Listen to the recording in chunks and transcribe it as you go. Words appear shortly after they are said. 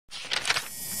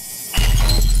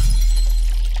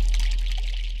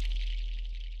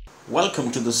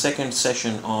Welcome to the second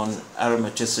session on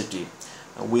aromaticity.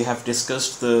 We have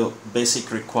discussed the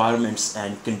basic requirements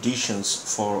and conditions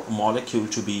for a molecule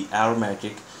to be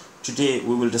aromatic. Today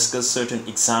we will discuss certain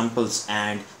examples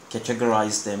and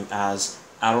categorize them as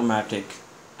aromatic,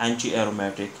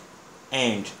 anti-aromatic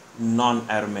and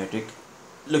non-aromatic,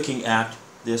 looking at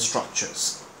their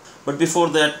structures. But before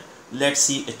that, let's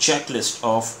see a checklist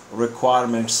of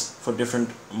requirements for different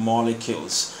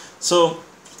molecules. So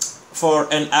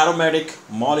for an aromatic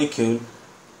molecule,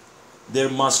 there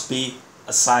must be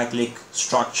a cyclic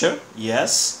structure.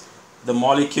 Yes, the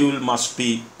molecule must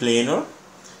be planar.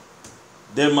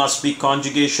 There must be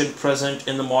conjugation present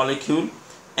in the molecule,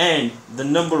 and the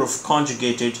number of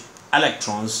conjugated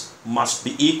electrons must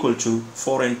be equal to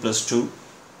 4n plus 2.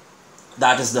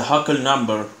 That is the Huckel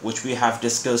number, which we have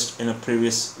discussed in a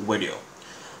previous video.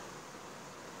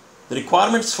 The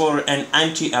requirements for an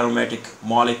anti-aromatic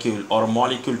molecule or a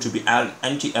molecule to be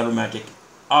anti-aromatic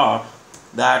are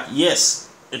that yes,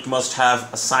 it must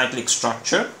have a cyclic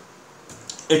structure.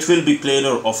 It will be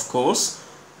planar, of course.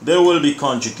 There will be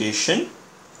conjugation,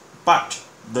 but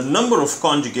the number of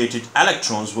conjugated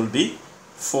electrons will be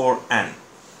 4n.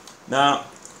 Now,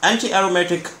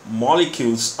 anti-aromatic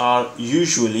molecules are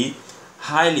usually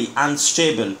highly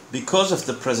unstable because of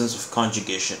the presence of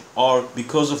conjugation or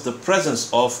because of the presence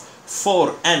of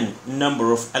 4n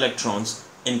number of electrons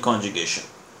in conjugation.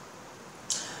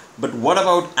 But what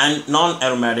about a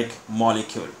non-aromatic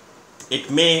molecule?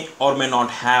 It may or may not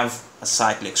have a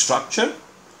cyclic structure.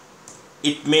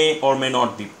 It may or may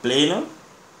not be planar,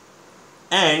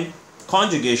 and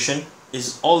conjugation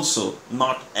is also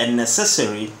not a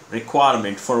necessary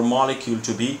requirement for a molecule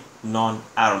to be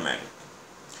non-aromatic.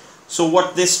 So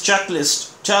what this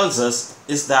checklist tells us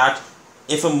is that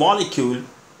if a molecule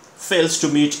fails to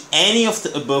meet any of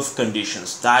the above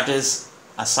conditions, that is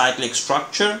a cyclic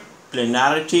structure,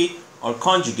 planarity or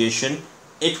conjugation,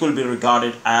 it will be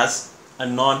regarded as a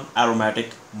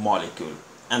non-aromatic molecule.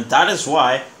 And that is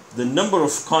why the number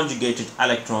of conjugated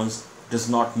electrons does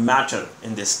not matter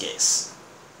in this case.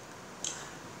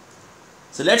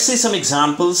 So let's see some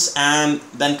examples and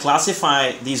then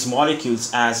classify these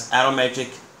molecules as aromatic,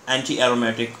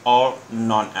 anti-aromatic or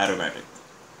non-aromatic.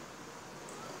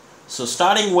 So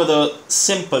starting with a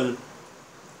simple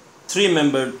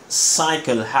three-membered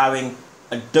cycle having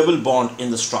a double bond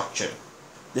in the structure.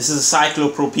 This is a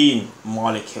cyclopropene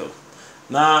molecule.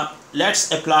 Now let's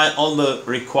apply all the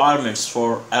requirements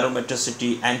for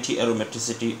aromaticity,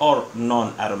 anti-aromaticity or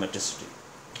non-aromaticity.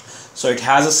 So it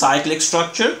has a cyclic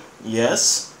structure.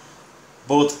 Yes,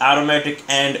 both aromatic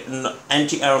and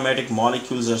anti-aromatic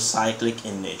molecules are cyclic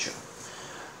in nature.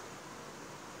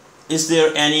 Is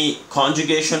there any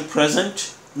conjugation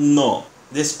present? No.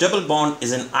 This double bond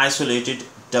is an isolated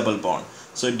double bond,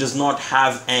 so it does not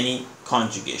have any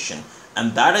conjugation,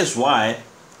 and that is why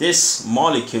this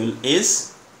molecule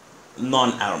is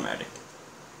non-aromatic,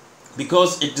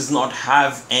 because it does not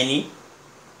have any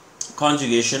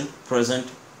conjugation present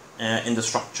in the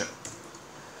structure.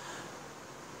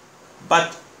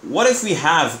 But what if we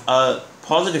have a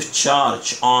positive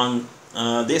charge on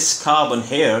this carbon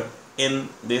here in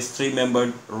this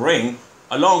three-membered ring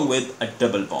along with a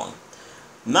double bond?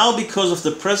 Now, because of the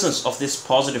presence of this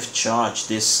positive charge,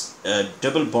 this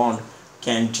double bond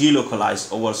can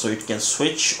delocalize over, so it can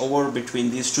switch over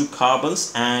between these two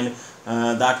carbons, and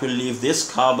that will leave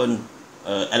this carbon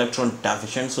electron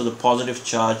deficient, so the positive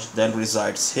charge then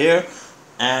resides here,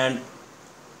 and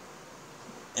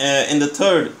in the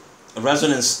third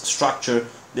resonance structure,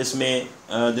 this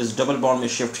double bond may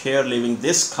shift here, leaving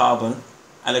this carbon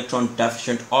electron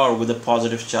deficient or with a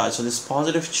positive charge. So this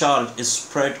positive charge is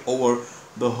spread over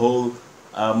the whole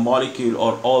molecule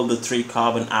or all the three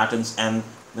carbon atoms, and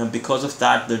because of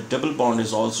that the double bond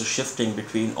is also shifting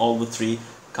between all the three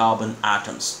carbon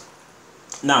atoms.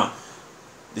 Now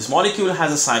this molecule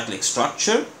has a cyclic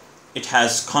structure, it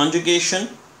has conjugation,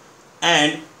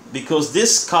 and because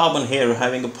this carbon here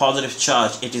having a positive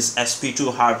charge, it is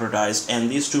sp2 hybridized,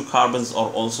 and these two carbons are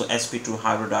also sp2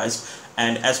 hybridized,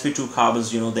 and sp2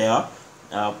 carbons, you know,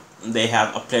 they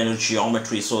have a planar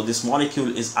geometry, so this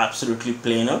molecule is absolutely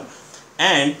planar,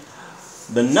 and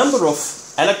the number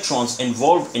of electrons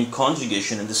involved in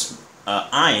conjugation in this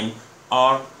ion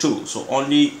are 2. So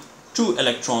only 2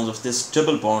 electrons of this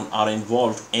double bond are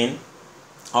involved in,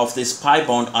 of this pi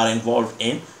bond are involved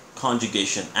in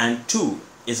conjugation, and 2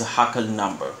 is a Huckel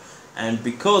number, and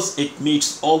because it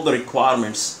meets all the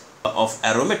requirements of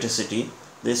aromaticity,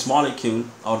 this molecule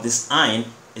or this ion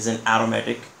is an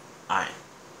aromatic ion,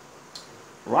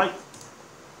 right?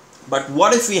 But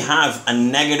what if we have a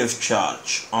negative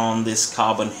charge on this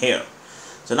carbon here?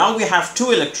 So now we have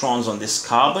two electrons on this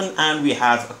carbon, and we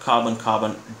have a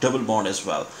carbon-carbon double bond as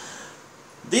well.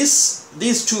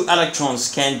 These two electrons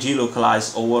can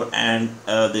delocalize over, and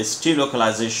this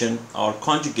delocalization or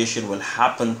conjugation will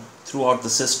happen throughout the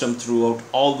system, throughout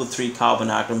all the three carbon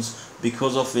atoms,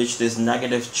 because of which this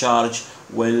negative charge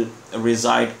will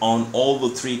reside on all the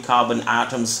three carbon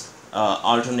atoms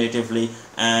alternatively,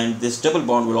 and this double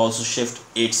bond will also shift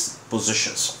its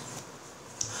positions.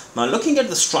 Now looking at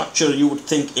the structure, you would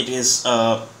think it is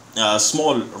a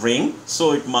small ring,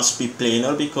 so it must be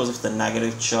planar because of the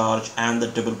negative charge and the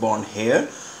double bond here,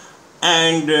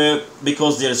 and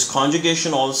because there is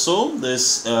conjugation also,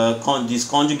 these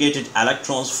conjugated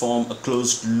electrons form a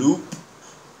closed loop,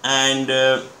 and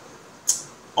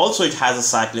also it has a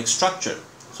cyclic structure,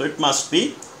 so it must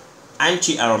be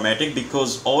anti-aromatic,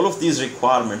 because all of these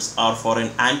requirements are for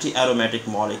an anti-aromatic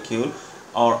molecule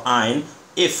or ion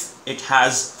if it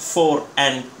has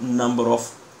 4n number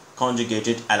of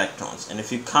conjugated electrons. And if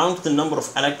you count the number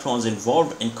of electrons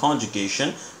involved in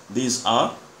conjugation, these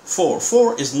are 4.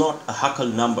 4 is not a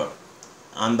Huckel number,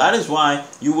 and that is why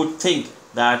you would think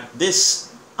that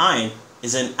this ion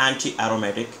is an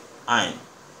anti-aromatic ion.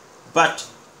 But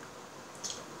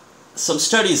some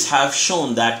studies have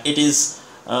shown that it is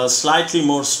slightly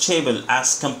more stable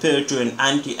as compared to an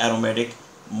anti-aromatic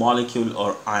molecule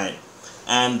or ion,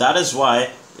 and that is why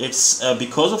it's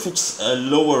because of its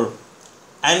lower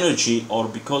energy, or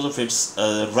because of its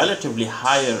relatively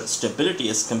higher stability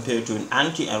as compared to an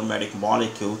anti-aromatic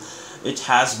molecule, it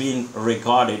has been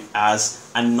regarded as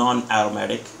a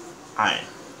non-aromatic ion.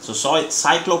 So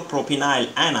cyclopropenyl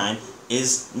anion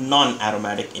is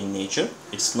non-aromatic in nature,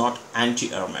 it's not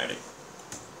anti-aromatic.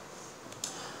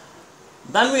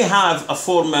 Then we have a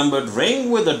four-membered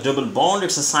ring with a double bond.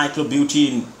 It's a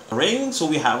cyclobutene ring, so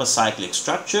we have a cyclic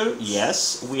structure.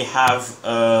 Yes, we have.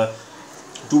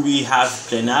 Do we have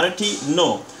planarity?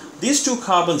 No. These two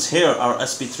carbons here are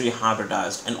sp3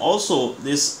 hybridized, and also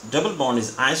this double bond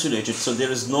is isolated, so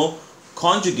there is no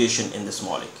conjugation in this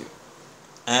molecule.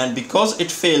 And because it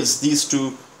fails these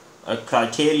two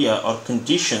criteria or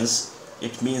conditions,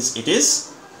 it means it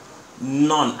is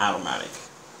non-aromatic.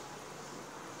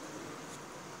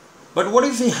 But what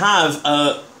if we have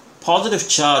a positive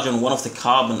charge on one of the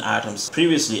carbon atoms,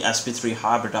 previously sp3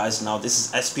 hybridized, now this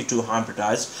is sp2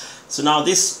 hybridized? So now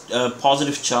this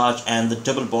positive charge and the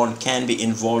double bond can be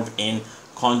involved in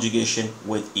conjugation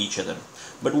with each other.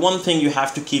 But one thing you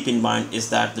have to keep in mind is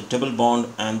that the double bond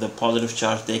and the positive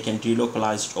charge, they can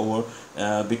delocalize over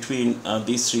between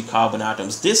these three carbon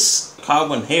atoms. This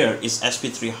carbon here is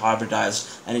sp3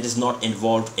 hybridized, and it is not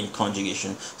involved in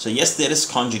conjugation. So yes, there is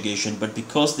conjugation, but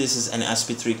because this is an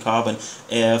sp3 carbon,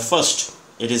 first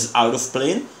it is out of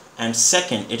plane, and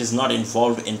second, it is not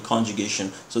involved in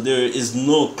conjugation, so there is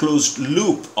no closed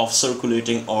loop of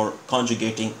circulating or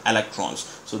conjugating electrons.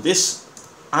 So this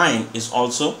ion is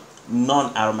also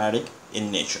non-aromatic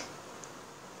in nature.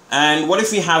 And what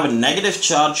if we have a negative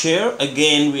charge here?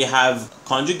 Again, we have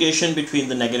conjugation between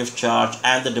the negative charge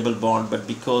and the double bond, but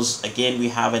because again we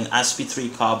have an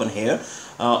sp3 carbon here,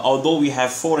 although we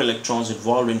have 4 electrons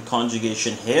involved in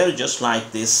conjugation here, just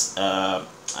like this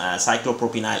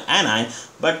cyclopropenyl anion,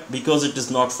 but because it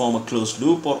does not form a closed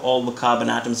loop, or all the carbon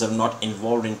atoms are not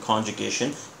involved in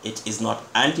conjugation, it is not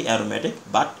anti-aromatic,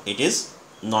 but it is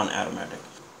non-aromatic.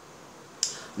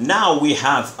 Now we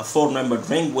have a four-membered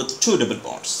ring with 2 double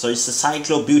bonds. So it's a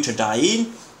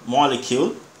cyclobutadiene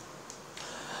molecule.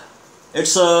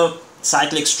 It's a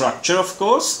cyclic structure, of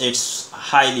course. It's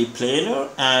highly planar,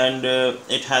 and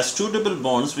it has 2 double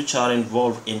bonds which are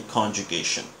involved in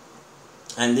conjugation.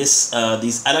 And these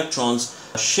electrons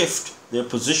shift their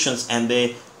positions, and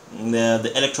the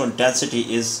electron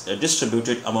density is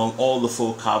distributed among all the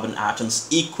 4 carbon atoms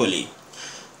equally.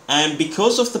 And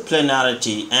because of the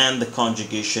planarity and the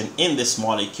conjugation in this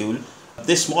molecule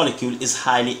is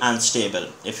highly unstable.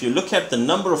 If you look at the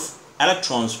number of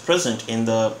electrons present in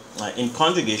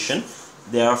conjugation,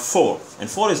 there are 4, and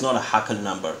 4 is not a Huckel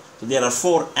number. So there are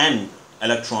 4n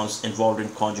electrons involved in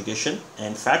conjugation,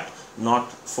 in fact not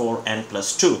 4n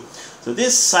plus 2. So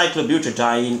this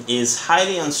cyclobutadiene is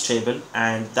highly unstable,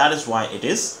 and that is why it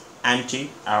is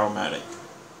anti-aromatic.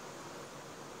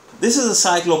 This is a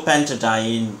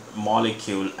cyclopentadiene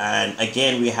molecule, and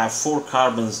again we have 4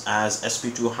 carbons as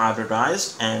sp2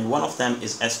 hybridized, and one of them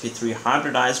is sp3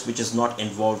 hybridized, which is not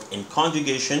involved in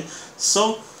conjugation.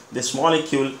 So this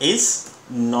molecule is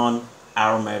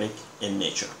non-aromatic in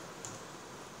nature.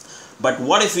 But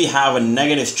what if we have a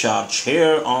negative charge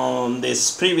here on this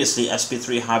previously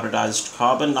sp3 hybridized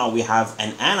carbon? Now we have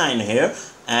an anion here,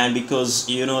 and because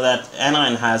you know that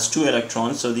anion has 2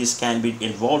 electrons, so these can be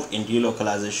involved in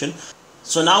delocalization.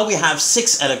 So now we have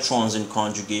 6 electrons in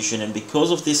conjugation, and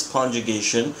because of this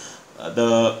conjugation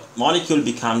the molecule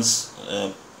becomes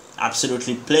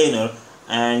absolutely planar,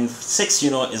 and 6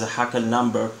 is a Huckel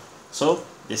number. So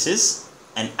this is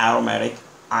an aromatic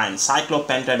ion.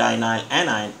 Cyclopentadienyl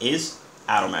anion is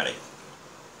aromatic.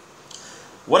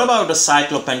 What about the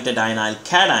cyclopentadienyl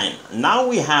cation? Now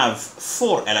we have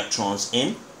 4 electrons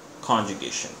in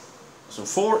conjugation. So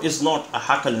 4 is not a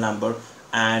Huckel number,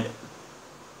 and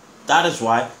that is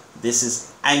why this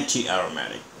is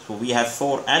anti-aromatic. So we have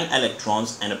 4 n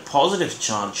electrons and a positive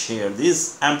charge here.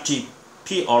 This empty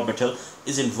p orbital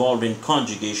is involved in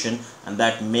conjugation, and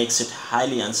that makes it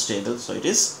highly unstable. So it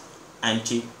is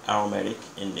anti-aromatic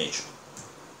in nature.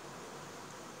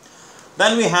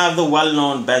 Then we have the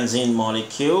well-known benzene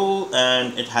molecule,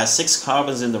 and it has 6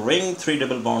 carbons in the ring, 3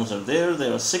 double bonds are there.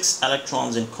 There are 6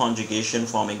 electrons in conjugation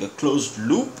forming a closed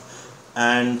loop,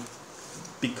 and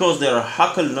because there are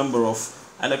Huckel number of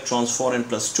electrons, 4n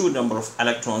plus 2 number of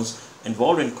electrons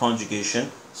involved in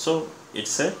conjugation, so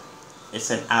it's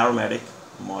an aromatic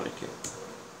molecule.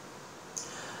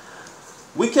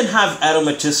 We can have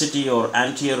aromaticity or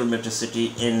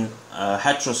anti-aromaticity in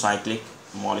heterocyclic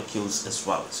molecules as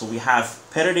well. So we have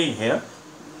pyridine here,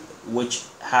 which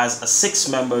has a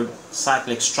 6-membered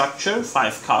cyclic structure,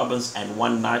 5 carbons and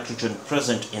 1 nitrogen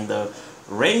present in the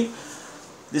ring.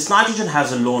 This nitrogen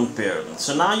has a lone pair.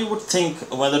 So now you would think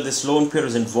whether this lone pair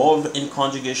is involved in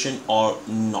conjugation or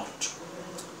not.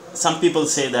 Some people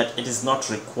say that it is not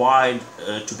required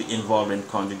to be involved in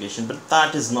conjugation, but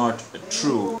that is not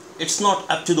true. It's not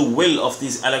up to the will of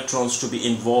these electrons to be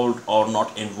involved or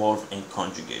not involved in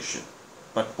conjugation.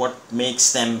 But what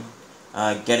makes them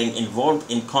getting involved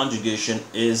in conjugation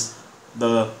is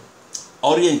the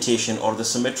orientation or the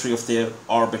symmetry of their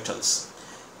orbitals.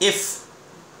 If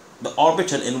the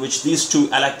orbital in which these 2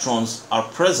 electrons are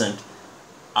present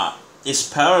is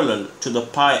parallel to the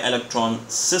pi electron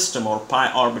system or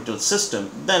pi orbital system,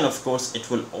 then of course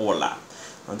it will overlap.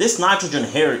 Now, this nitrogen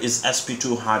here is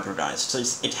sp2 hybridized, so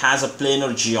it has a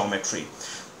planar geometry,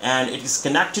 and it is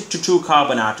connected to 2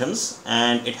 carbon atoms,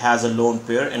 and it has a lone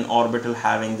pair, an orbital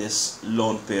having this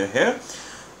lone pair here.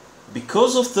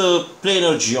 Because of the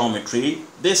planar geometry,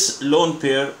 this lone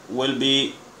pair will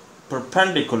be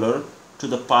perpendicular to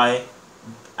the pi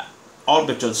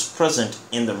orbitals present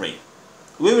in the ring.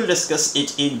 We will discuss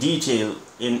it in detail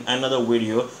in another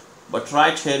video, but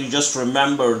right here you just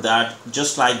remember that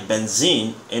just like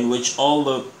benzene, in which all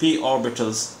the p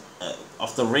orbitals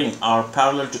of the ring are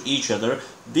parallel to each other,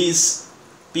 these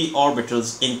p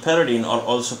orbitals in pyridine are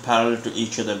also parallel to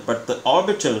each other, but the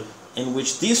orbital in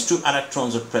which these 2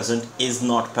 electrons are present is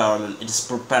not parallel, it is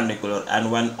perpendicular,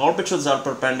 and when orbitals are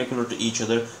perpendicular to each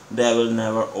other, they will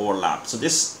never overlap. So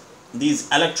these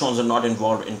electrons are not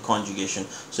involved in conjugation.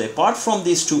 So apart from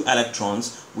these 2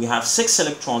 electrons, we have 6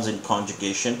 electrons in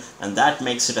conjugation, and that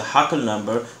makes it a Huckel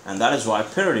number, and that is why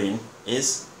pyridine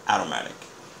is aromatic.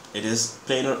 It is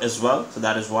planar as well, so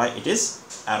that is why it is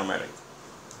aromatic.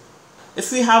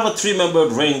 If we have a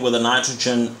 3-membered ring with a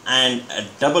nitrogen and a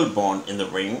double bond in the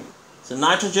ring, so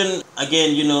nitrogen again,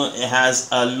 it has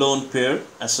a lone pair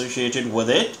associated with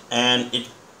it, and it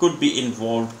could be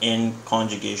involved in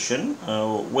conjugation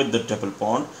with the double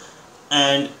bond,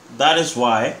 and that is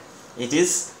why it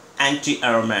is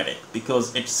anti-aromatic,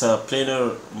 because it's a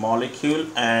planar molecule,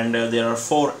 and there are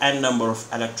 4 n number of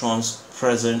electrons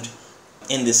present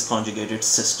in this conjugated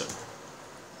system.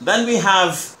 Then we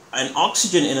have an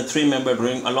oxygen in a 3-membered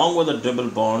ring along with a double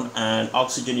bond, and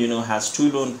oxygen has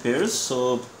 2 lone pairs.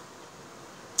 So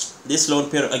this lone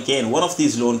pair, again, one of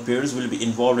these lone pairs will be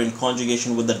involved in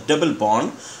conjugation with the double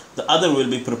bond, the other will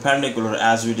be perpendicular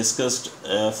as we discussed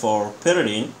for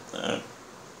pyridine.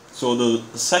 So the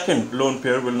second lone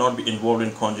pair will not be involved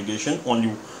in conjugation, only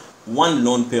one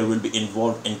lone pair will be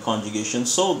involved in conjugation,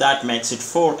 so that makes it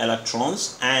 4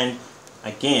 electrons, and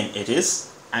again it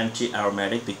is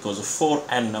anti-aromatic because of 4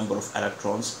 n number of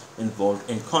electrons involved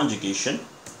in conjugation,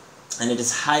 and it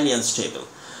is highly unstable.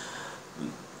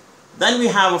 Then we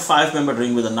have a 5-membered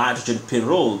ring with a nitrogen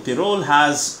pyrrole. Pyrrole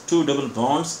has 2 double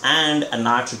bonds and a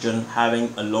nitrogen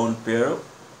having a lone pair,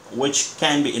 which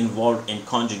can be involved in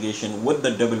conjugation with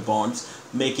the double bonds,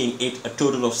 making it a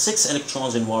total of 6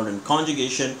 electrons involved in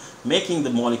conjugation, making the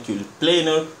molecule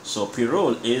planar. So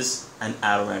pyrrole is an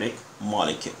aromatic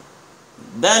molecule.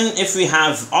 Then if we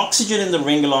have oxygen in the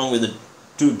ring along with the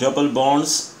 2 double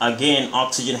bonds, again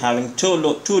oxygen having two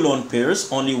lone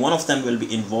pairs, only one of them will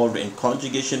be involved in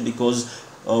conjugation because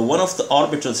one of the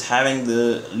orbitals having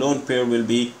the lone pair will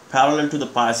be parallel to the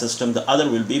pi system, the other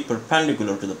will be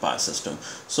perpendicular to the pi system.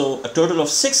 So a total of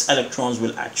 6 electrons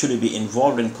will actually be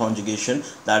involved in conjugation.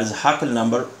 That is a Huckel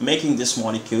number, making this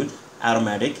molecule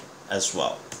aromatic as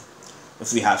well.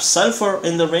 If we have sulfur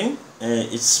in the ring,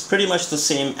 it's pretty much the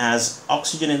same as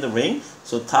oxygen in the ring.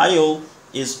 So thiol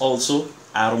is also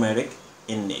aromatic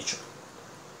in nature.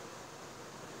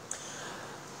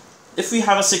 If we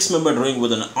have a 6-membered ring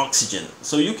with an oxygen,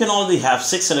 so you can only have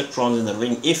 6 electrons in the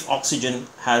ring. If oxygen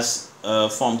has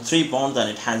formed 3 bonds, then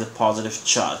it has a positive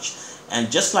charge. And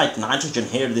just like nitrogen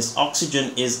here, this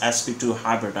oxygen is sp2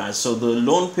 hybridized. So the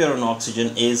lone pair on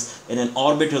oxygen is in an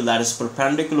orbital that is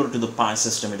perpendicular to the pi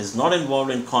system. It is not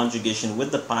involved in conjugation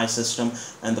with the pi system,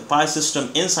 and the pi system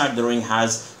inside the ring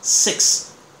has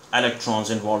 6 electrons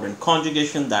involved in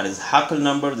conjugation. That is Huckel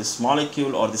number. This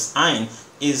molecule or this ion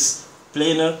is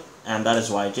planar, and that is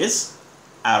why it is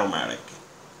aromatic.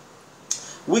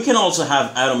 We can also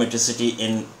have aromaticity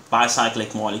in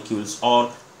bicyclic molecules or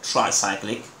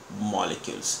tricyclic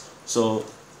molecules. So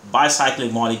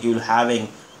bicyclic molecule having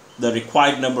the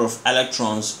required number of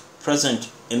electrons present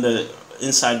in the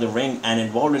inside the ring and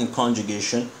involved in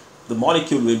conjugation, the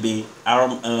molecule will be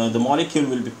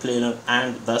planar,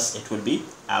 and thus it will be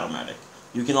aromatic.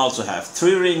 You can also have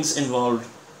 3 rings involved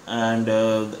and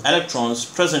the electrons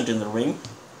present in the ring.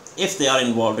 If they are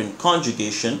involved in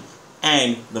conjugation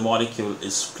and the molecule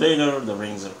is planar, the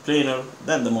rings are planar,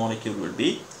 then the molecule will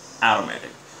be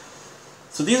aromatic.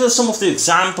 So these are some of the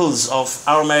examples of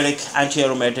aromatic,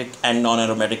 anti-aromatic and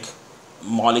non-aromatic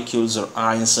molecules or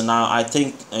ions. So now I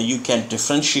think you can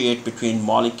differentiate between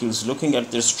molecules looking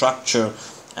at their structure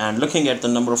and looking at the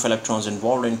number of electrons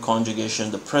involved in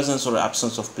conjugation, the presence or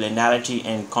absence of planarity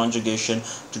and conjugation,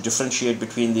 to differentiate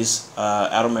between these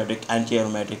aromatic,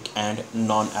 anti-aromatic and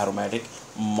non-aromatic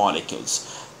molecules.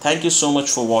 Thank you so much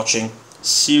for watching.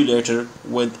 See you later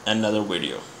with another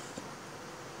video.